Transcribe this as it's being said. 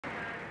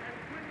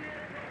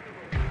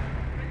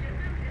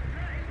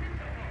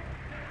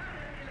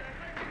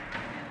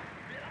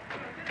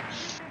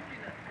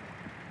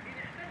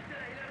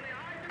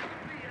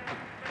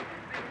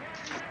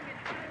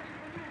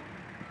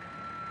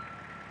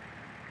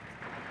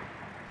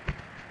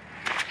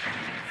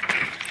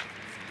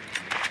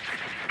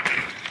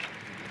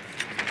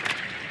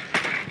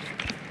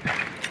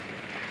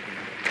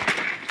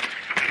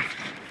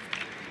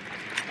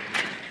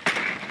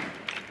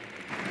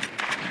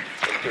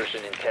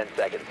10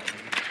 seconds.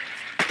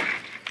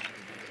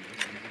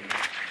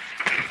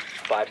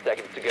 5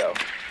 seconds to go.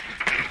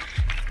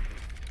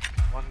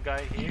 One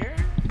guy here.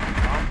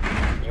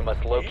 You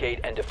must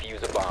locate and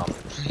defuse a bomb.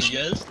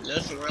 Yes,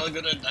 we're all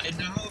gonna die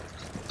now.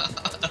 Look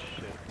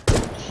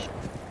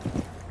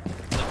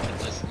at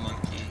this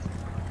monkey.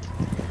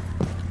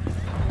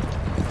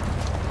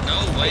 No,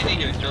 why did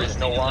you There is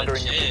no longer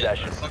in your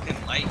possession. Fucking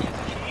light you.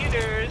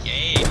 Cheaters.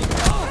 Yay.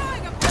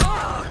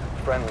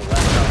 Friendly,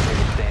 last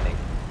operator standing.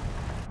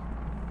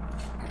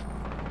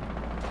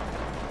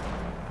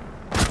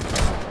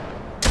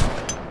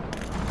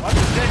 What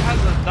if Jay has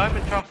a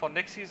diamond charm for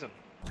next season?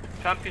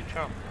 Champion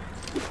charm.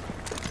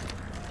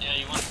 Yeah,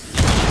 you want to see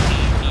the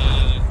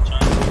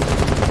charm?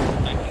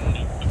 I can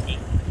equip it.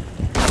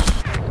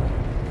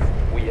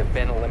 We have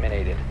been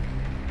eliminated.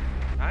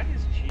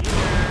 Nice cheater.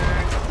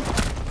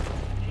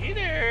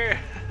 Cheater.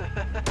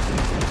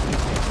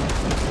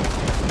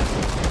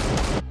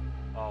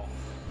 Oh.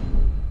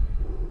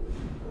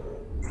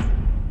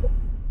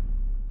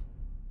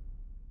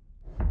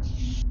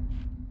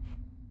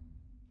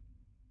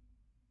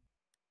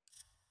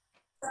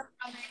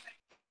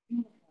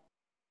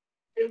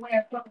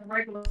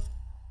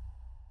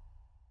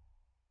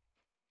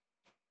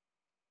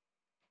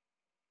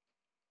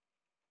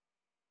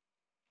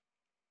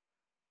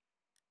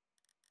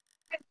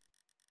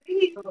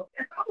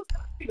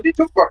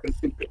 Too fucking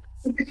stupid.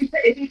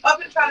 If you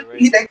come and try to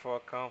Raised for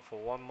account for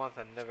 1 month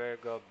and never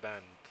got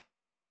banned.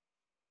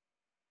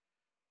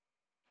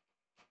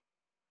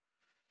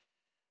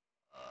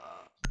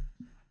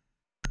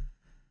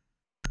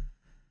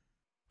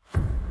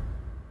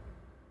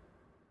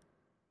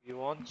 You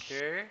won't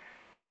care?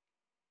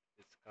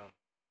 It's come.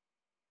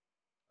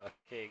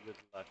 Okay, good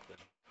luck then.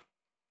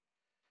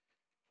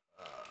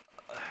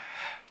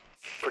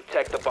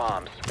 Protect the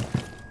bombs.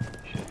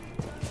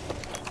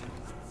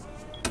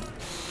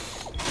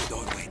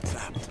 Doorway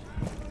trapped.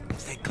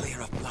 Stay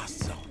clear of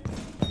blast zone.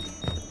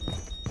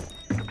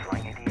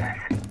 Deploying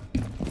ADS.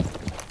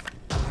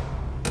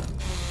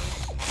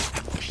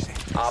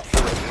 Op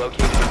 4 has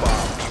located the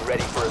bomb. Be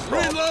ready for assault.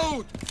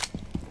 Reload!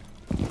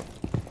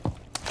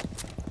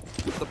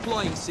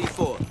 Deploying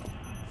C4.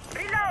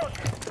 Reload!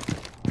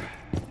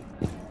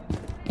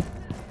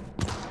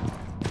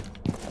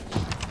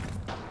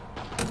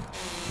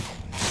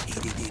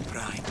 EDD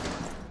prime.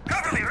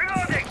 Cover me,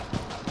 reloading!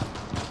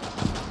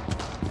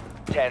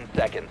 10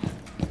 seconds.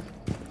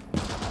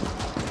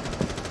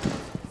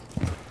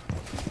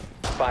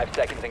 5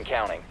 seconds and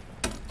counting.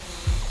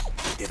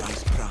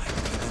 Device prime.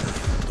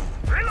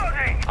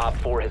 Reloading! Op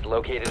 4 has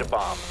located a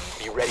bomb.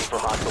 Be ready for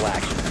hostile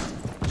action.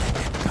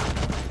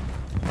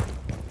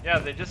 Yeah,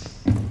 they just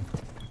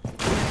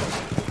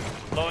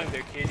blowing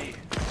their KD.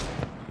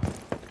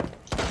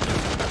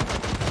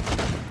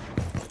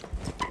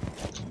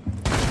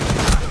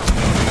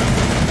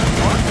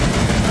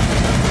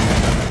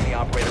 The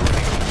operator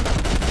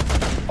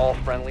remains. All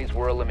friendlies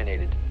were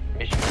eliminated.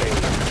 Mission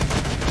failure.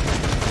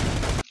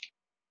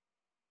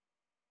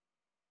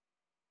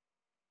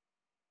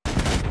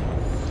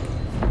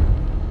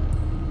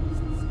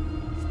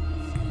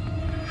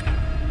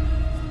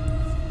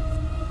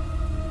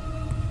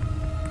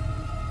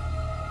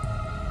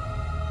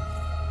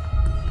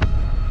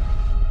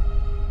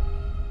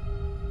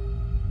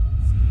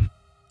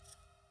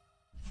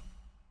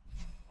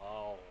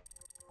 Wow.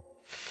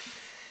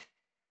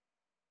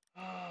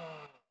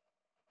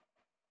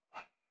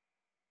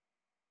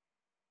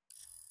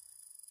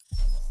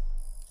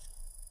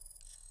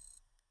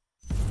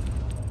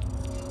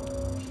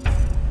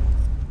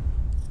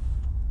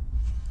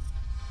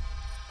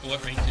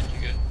 What rank did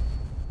you get?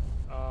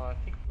 I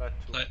think flat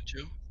 2. Plat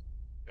 2?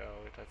 Yeah,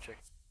 wait, I check.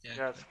 Yeah.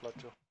 Yeah, it's flat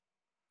 2.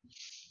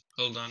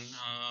 Hold on,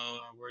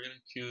 we're gonna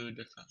queue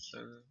defense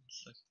server.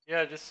 It's like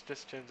Yeah, just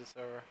change the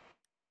server.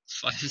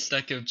 5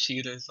 stack of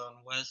cheaters on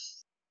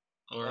West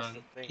or That's on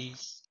the thing.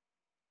 East.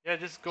 Yeah,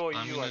 just go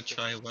I'm EU. gonna I think.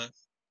 try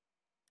West.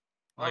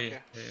 Oh Okay.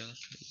 yeah, let's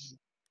try.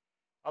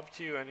 Up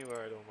to you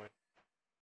anywhere, I don't mind.